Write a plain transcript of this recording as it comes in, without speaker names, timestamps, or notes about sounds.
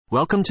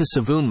Welcome to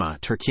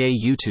Savunma Türkiye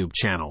YouTube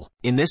channel.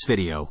 In this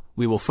video,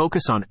 we will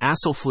focus on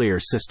ASEL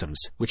FLIR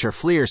systems, which are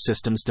FLIR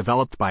systems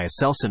developed by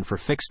Aselsan for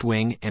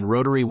fixed-wing and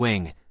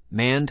rotary-wing,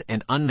 manned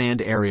and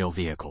unmanned aerial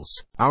vehicles.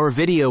 Our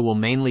video will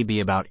mainly be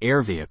about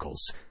air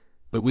vehicles,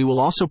 but we will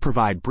also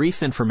provide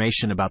brief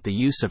information about the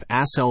use of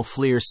ASEL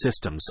FLIR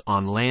systems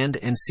on land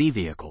and sea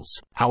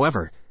vehicles.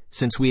 However,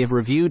 since we have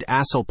reviewed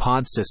ASEL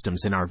POD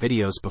systems in our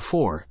videos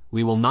before,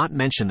 we will not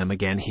mention them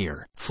again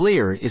here.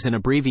 FLIR is an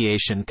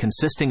abbreviation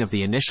consisting of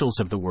the initials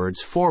of the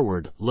words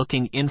Forward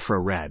Looking Infra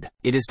Red.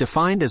 It is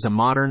defined as a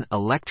modern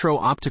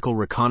electro-optical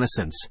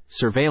reconnaissance,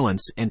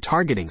 surveillance, and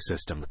targeting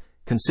system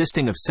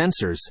consisting of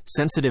sensors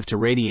sensitive to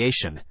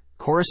radiation,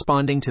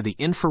 corresponding to the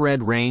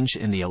infrared range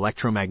in the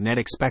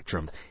electromagnetic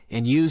spectrum,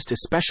 and used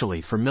especially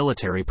for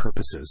military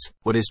purposes.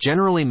 What is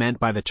generally meant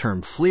by the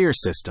term FLIR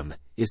system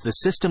is the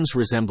systems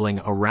resembling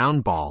a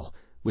round ball,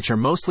 which are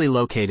mostly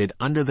located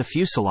under the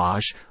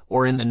fuselage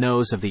or in the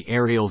nose of the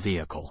aerial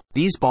vehicle.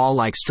 These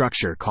ball-like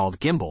structure called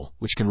gimbal,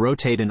 which can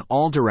rotate in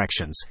all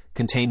directions,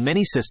 contain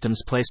many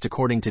systems placed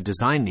according to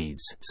design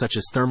needs, such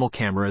as thermal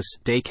cameras,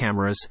 day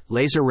cameras,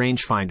 laser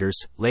rangefinders,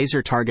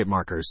 laser target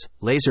markers,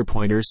 laser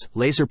pointers,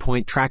 laser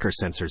point tracker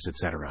sensors,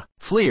 etc.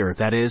 FLIR,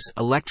 that is,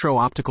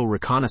 electro-optical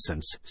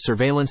reconnaissance,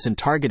 surveillance and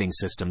targeting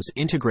systems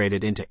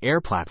integrated into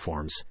air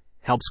platforms,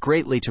 helps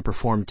greatly to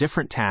perform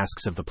different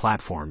tasks of the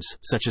platforms,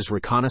 such as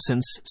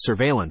reconnaissance,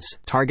 surveillance,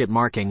 target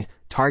marking,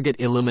 target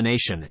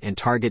illumination, and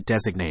target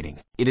designating.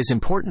 It is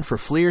important for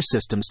FLIR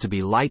systems to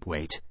be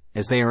lightweight,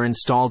 as they are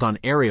installed on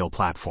aerial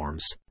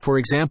platforms. For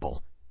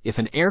example, if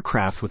an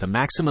aircraft with a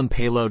maximum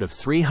payload of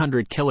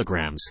 300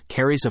 kilograms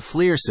carries a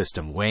FLIR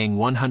system weighing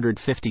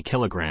 150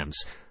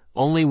 kilograms,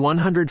 only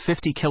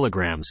 150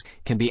 kilograms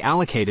can be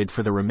allocated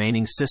for the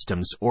remaining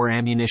systems or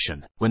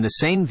ammunition. When the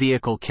same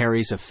vehicle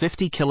carries a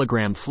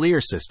 50-kilogram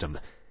FLIR system,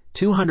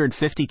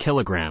 250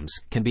 kilograms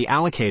can be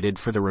allocated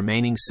for the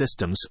remaining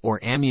systems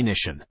or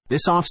ammunition.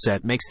 This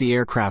offset makes the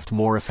aircraft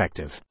more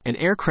effective. An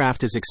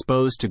aircraft is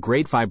exposed to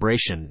great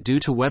vibration due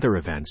to weather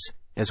events,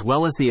 as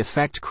well as the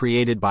effect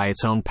created by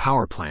its own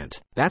power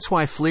plant. That's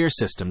why FLIR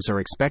systems are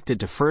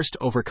expected to first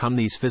overcome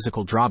these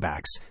physical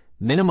drawbacks,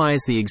 minimize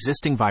the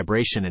existing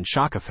vibration and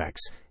shock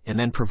effects, and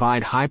then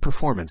provide high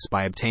performance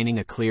by obtaining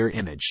a clear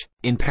image.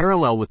 In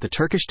parallel with the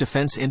Turkish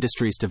defense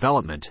industry's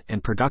development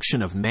and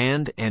production of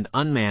manned and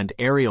unmanned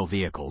aerial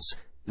vehicles,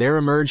 there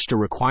emerged a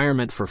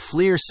requirement for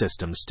FLIR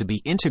systems to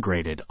be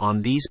integrated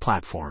on these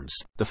platforms.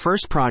 The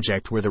first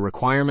project where the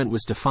requirement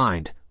was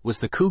defined was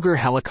the Cougar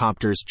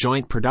Helicopters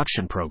Joint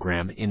Production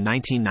Program in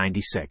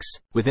 1996.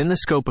 Within the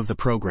scope of the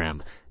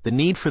program, the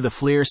need for the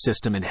FLIR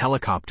system in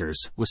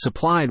helicopters was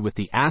supplied with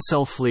the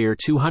ASEL FLIR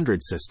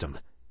 200 system,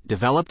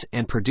 developed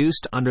and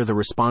produced under the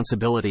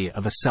responsibility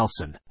of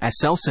Aselsan.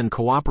 Aselsan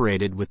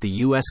cooperated with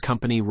the U.S.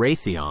 company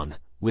Raytheon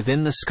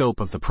within the scope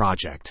of the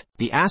project.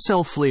 The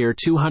ASEL FLIR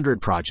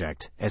 200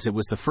 project, as it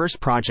was the first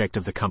project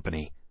of the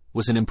company,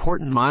 was an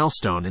important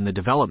milestone in the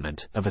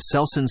development of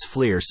Aselsan's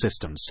FLIR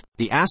systems.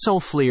 The ASEL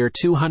FLIR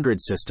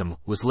 200 system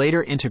was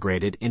later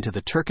integrated into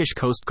the Turkish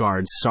Coast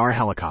Guard's SAR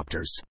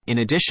helicopters. In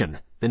addition,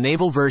 the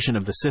naval version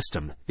of the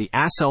system, the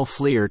ASEL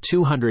FLIR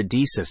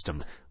 200D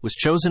system, was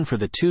chosen for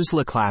the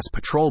Tuzla-class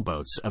patrol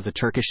boats of the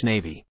Turkish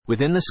Navy.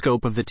 Within the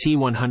scope of the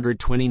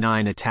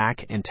T-129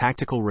 attack and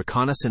tactical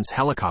reconnaissance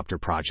helicopter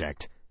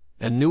project,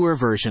 a newer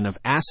version of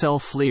ASEL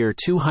FLIR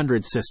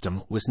 200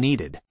 system was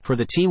needed. For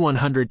the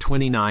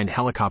T-129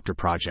 helicopter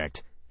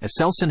project,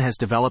 Aselsan has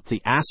developed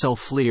the ASEL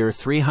FLIR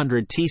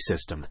 300T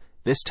system,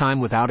 this time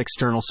without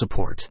external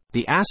support.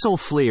 The ASEL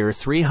FLIR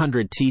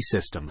 300T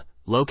system,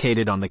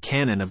 located on the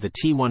cannon of the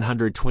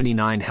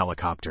T-129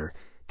 helicopter,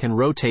 can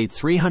rotate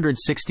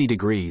 360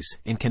 degrees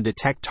and can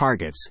detect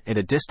targets at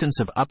a distance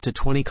of up to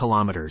 20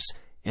 kilometers,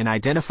 and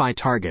identify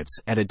targets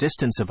at a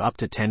distance of up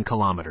to 10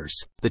 kilometers.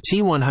 The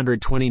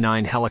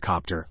T-129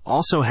 helicopter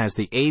also has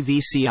the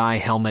AVCI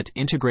helmet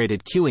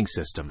integrated cueing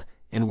system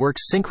and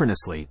works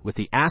synchronously with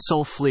the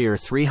ASEL FLIR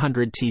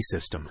 300T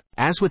system.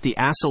 As with the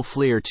ASEL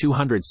FLIR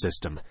 200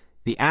 system,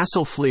 the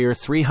ASEL FLIR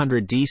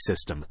 300D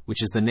system,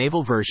 which is the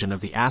naval version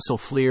of the ASEL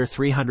FLIR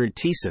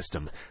 300T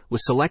system,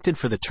 was selected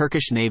for the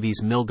Turkish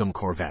Navy's Milgem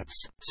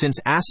corvettes. Since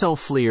ASEL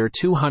FLIR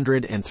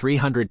 200 and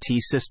 300T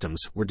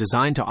systems were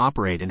designed to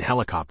operate in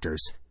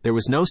helicopters, there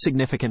was no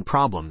significant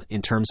problem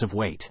in terms of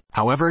weight.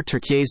 However,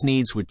 Turkiye's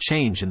needs would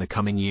change in the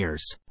coming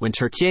years. When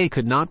Turkiye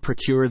could not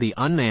procure the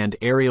unmanned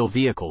aerial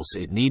vehicles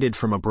it needed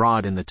from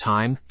abroad in the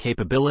time,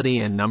 capability,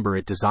 and number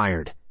it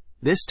desired,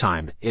 this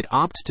time, it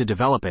opted to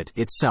develop it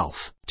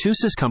itself.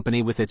 TUSA's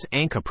company with its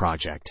Anka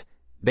project,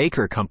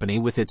 Baker Company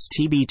with its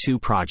TB2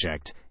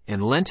 project,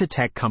 and Lenta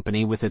Tech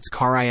Company with its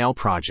Karayel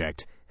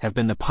project have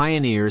been the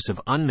pioneers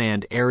of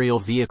unmanned aerial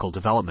vehicle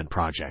development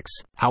projects.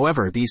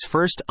 However, these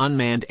first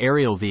unmanned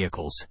aerial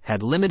vehicles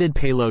had limited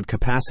payload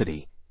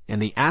capacity,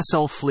 and the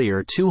ASEL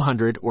FLIR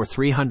 200 or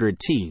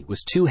 300T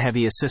was too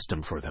heavy a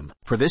system for them.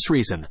 For this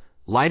reason,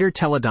 lighter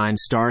Teledyne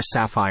Star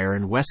Sapphire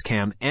and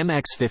Wescam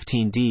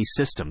MX-15D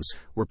systems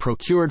were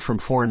procured from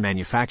foreign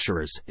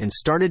manufacturers and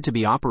started to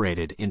be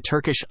operated in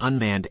Turkish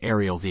unmanned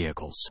aerial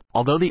vehicles.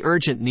 Although the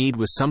urgent need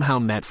was somehow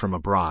met from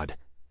abroad,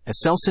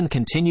 Aselsan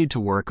continued to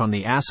work on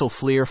the ASEL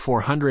FLIR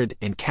 400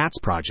 and CATS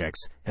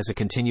projects as a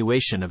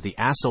continuation of the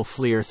ASEL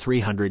FLIR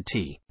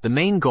 300T. The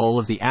main goal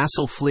of the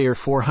ASEL FLIR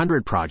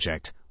 400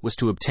 project was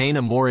to obtain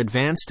a more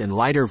advanced and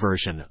lighter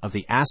version of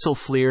the ASEL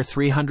FLIR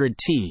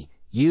 300T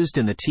used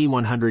in the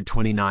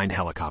T-129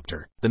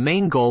 helicopter. The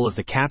main goal of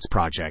the CATS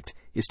project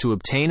is to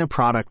obtain a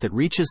product that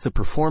reaches the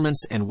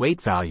performance and weight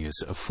values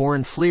of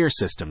foreign FLIR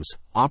systems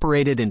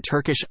operated in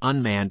Turkish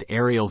unmanned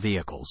aerial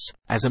vehicles.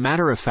 As a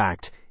matter of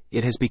fact,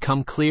 it has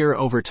become clear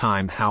over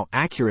time how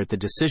accurate the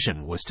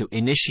decision was to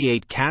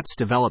initiate CATS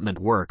development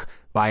work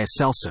by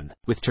Aselsan.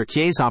 With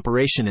Turkiye's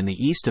operation in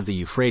the east of the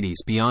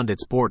Euphrates beyond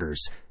its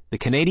borders, the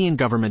Canadian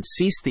government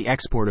ceased the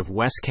export of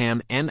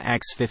Wescam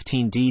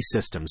MX-15D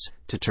systems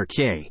to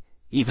Turkiye,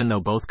 even though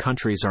both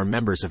countries are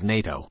members of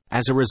NATO.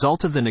 As a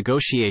result of the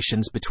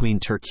negotiations between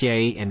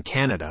Turkiye and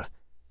Canada,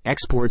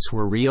 exports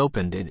were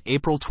reopened in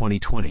April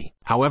 2020.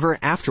 However,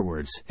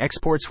 afterwards,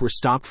 exports were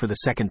stopped for the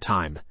second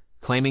time,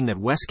 claiming that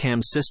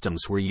Wescam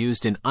systems were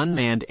used in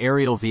unmanned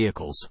aerial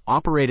vehicles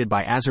operated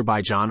by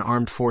Azerbaijan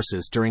armed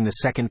forces during the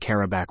Second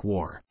Karabakh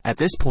War. At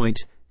this point,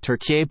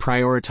 Turkiye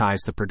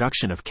prioritized the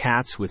production of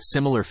CATS with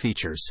similar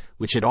features,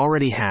 which it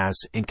already has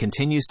and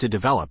continues to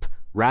develop,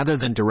 rather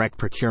than direct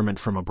procurement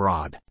from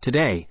abroad.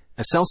 Today,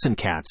 Aselsan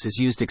CATS is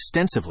used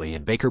extensively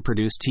in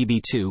Baker-produced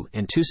TB2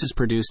 and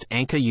TUSAS-produced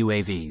Anka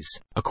UAVs.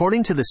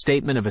 According to the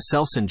statement of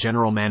Aselsan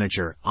General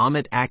Manager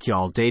Ahmet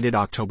Akyal dated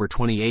October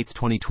 28,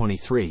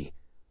 2023,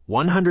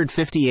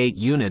 158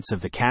 units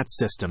of the CATS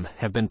system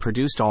have been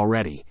produced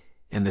already,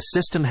 and the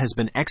system has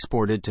been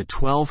exported to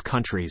 12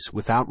 countries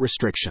without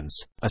restrictions.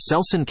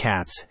 Aselsan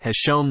CATS has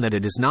shown that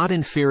it is not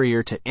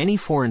inferior to any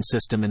foreign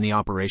system in the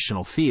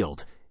operational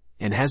field,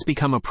 and has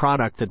become a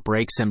product that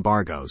breaks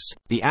embargoes.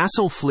 The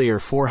ASEL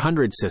FLIR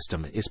 400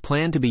 system is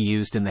planned to be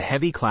used in the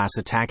heavy-class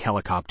attack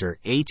helicopter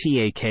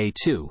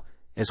ATAK-2,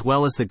 as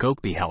well as the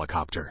Gökbe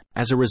helicopter.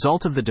 As a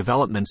result of the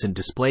developments in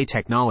display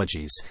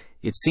technologies,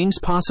 it seems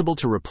possible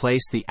to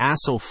replace the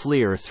ASEL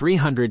FLIR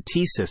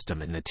 300T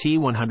system in the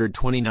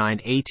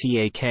T-129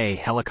 ATAK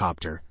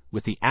helicopter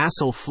with the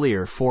ASEL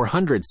FLIR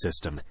 400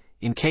 system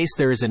in case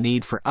there is a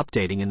need for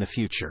updating in the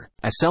future.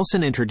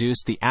 Aselsan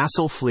introduced the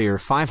ASEL FLIR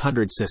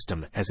 500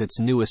 system as its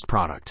newest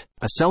product.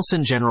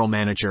 Aselsan General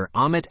Manager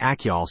Ahmet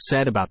Akyal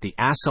said about the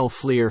ASEL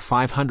FLIR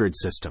 500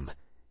 system,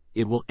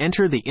 "It will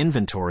enter the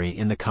inventory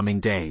in the coming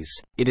days.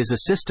 It is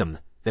a system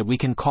that we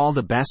can call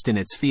the best in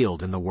its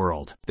field in the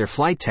world. Their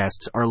flight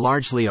tests are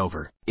largely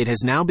over. It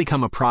has now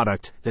become a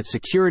product that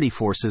security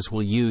forces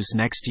will use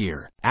next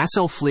year."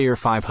 ASEL FLIR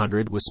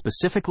 500 was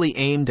specifically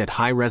aimed at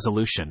high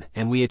resolution,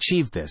 and we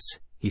achieved this,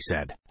 he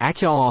said.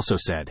 Akyal also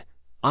said,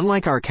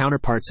 "Unlike our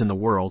counterparts in the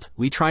world,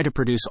 we try to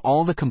produce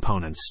all the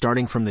components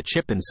starting from the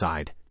chip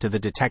inside, to the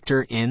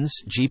detector, INS,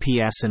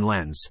 GPS and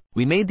lens.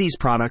 We made these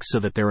products so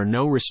that there are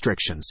no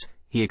restrictions."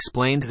 He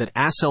explained that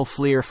ASEL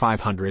FLIR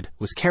 500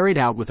 was carried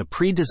out with a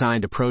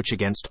pre-designed approach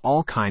against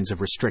all kinds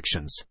of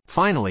restrictions.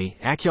 Finally,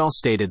 Akyal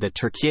stated that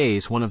Turkiye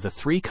is one of the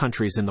 3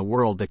 countries in the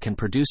world that can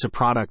produce a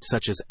product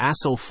such as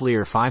ASEL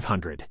FLIR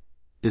 500,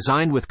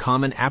 designed with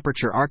common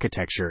aperture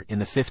architecture in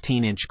the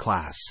 15-inch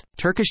class.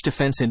 Turkish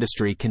defense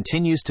industry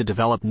continues to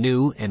develop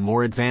new and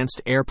more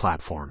advanced air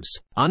platforms.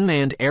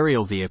 Unmanned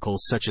aerial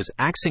vehicles such as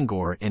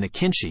Aksingor and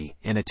Akinci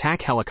and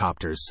attack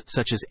helicopters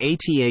such as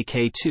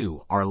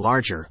ATAK-2 are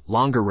larger,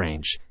 longer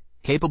range,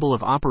 capable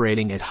of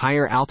operating at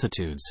higher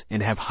altitudes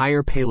and have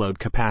higher payload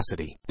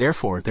capacity.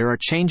 Therefore, there are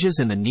changes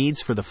in the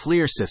needs for the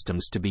FLIR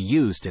systems to be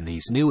used in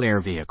these new air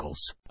vehicles.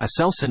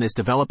 Aselsan is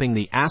developing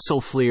the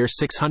ASEL FLIR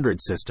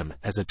 600 system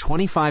as a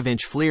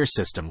 25-inch FLIR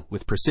system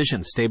with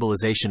precision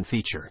stabilization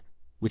feature,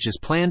 which is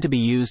planned to be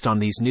used on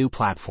these new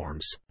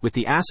platforms. With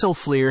the ASEL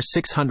FLIR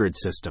 600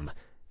 system,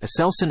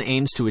 Aselsan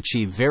aims to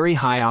achieve very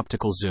high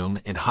optical zoom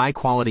and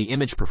high-quality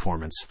image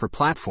performance for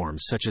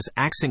platforms such as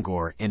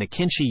Aksingor and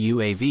Akinci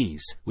UAVs,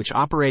 which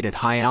operate at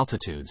high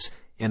altitudes,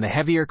 and the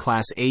heavier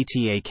class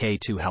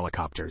ATAK-2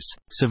 helicopters.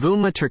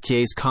 Savunma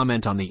Türkiye's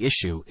comment on the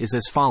issue is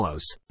as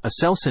follows.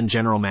 Aselsan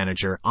General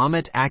Manager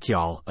Ahmet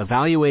Akyal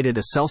evaluated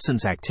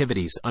Aselsan's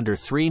activities under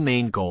 3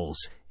 main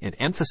goals and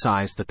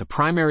emphasized that the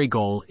primary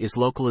goal is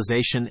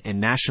localization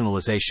and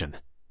nationalization.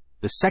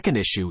 The second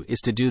issue is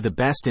to do the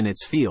best in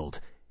its field,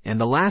 and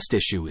the last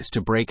issue is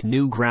to break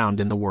new ground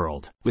in the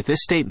world. With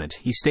this statement,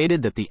 he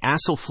stated that the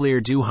ASEL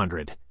FLIR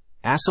 200,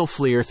 ASEL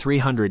FLIR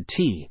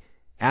 300T,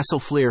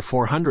 ASEL FLIR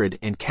 400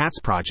 and CATS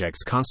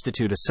projects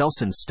constitute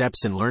Aselsan's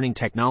steps in learning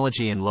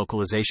technology and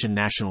localization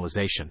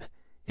nationalization,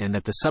 and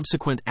that the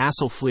subsequent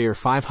ASEL FLIR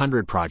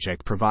 500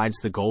 project provides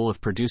the goal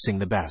of producing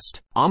the best.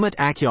 Ahmet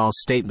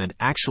Akyal's statement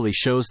actually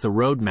shows the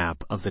roadmap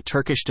of the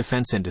Turkish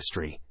defense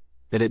industry,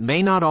 that it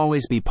may not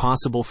always be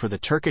possible for the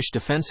Turkish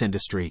defense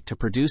industry to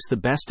produce the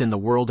best in the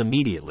world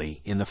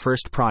immediately in the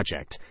first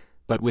project,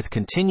 but with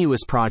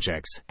continuous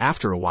projects,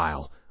 after a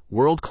while,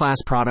 world-class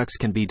products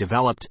can be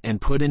developed and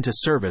put into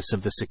service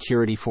of the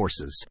security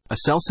forces.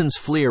 Aselsan's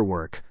FLIR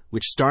work,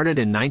 which started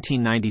in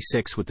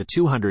 1996 with the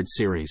 200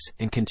 series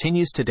and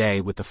continues today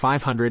with the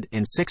 500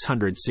 and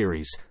 600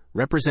 series,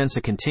 represents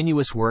a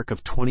continuous work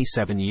of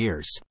 27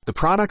 years. The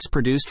products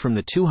produced from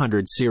the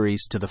 200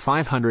 series to the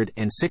 500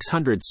 and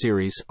 600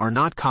 series are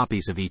not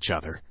copies of each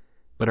other,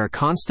 but are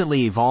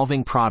constantly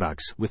evolving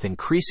products with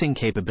increasing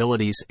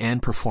capabilities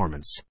and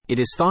performance. It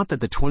is thought that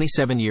the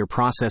 27-year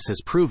process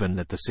has proven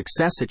that the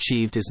success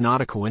achieved is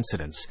not a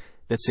coincidence,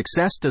 that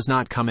success does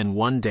not come in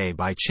one day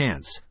by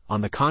chance.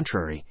 On the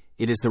contrary,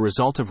 it is the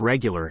result of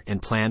regular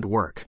and planned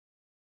work.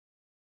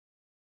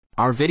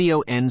 Our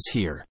video ends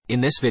here.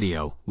 In this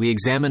video, we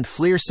examined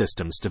FLIR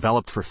systems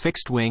developed for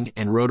fixed-wing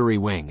and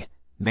rotary-wing,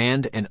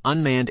 manned and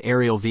unmanned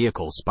aerial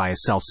vehicles by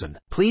Aselsan.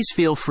 Please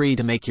feel free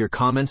to make your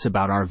comments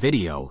about our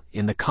video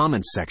in the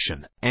comments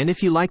section. And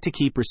if you like to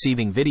keep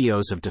receiving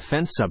videos of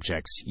defense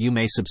subjects, you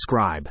may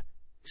subscribe.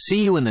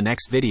 See you in the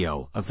next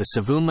video of the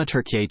Savunma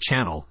Türkiye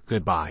channel.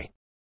 Goodbye.